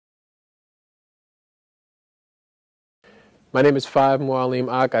My name is Five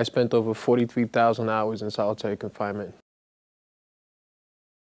Mualim Ak. I spent over 43,000 hours in solitary confinement.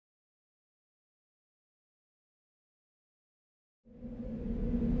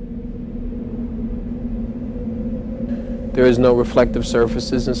 There is no reflective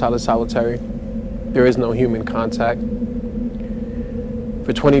surfaces inside of solitary. There is no human contact.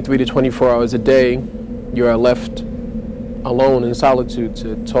 For 23 to 24 hours a day, you are left alone in solitude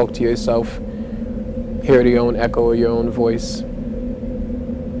to talk to yourself, hear your own echo or your own voice.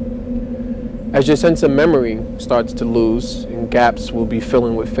 As your sense of memory starts to lose and gaps will be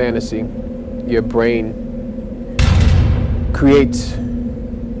filling with fantasy, your brain creates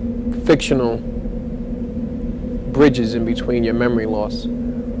fictional bridges in between your memory loss.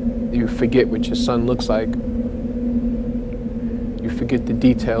 You forget what your son looks like. You forget the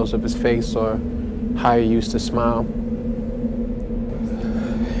details of his face or how he used to smile.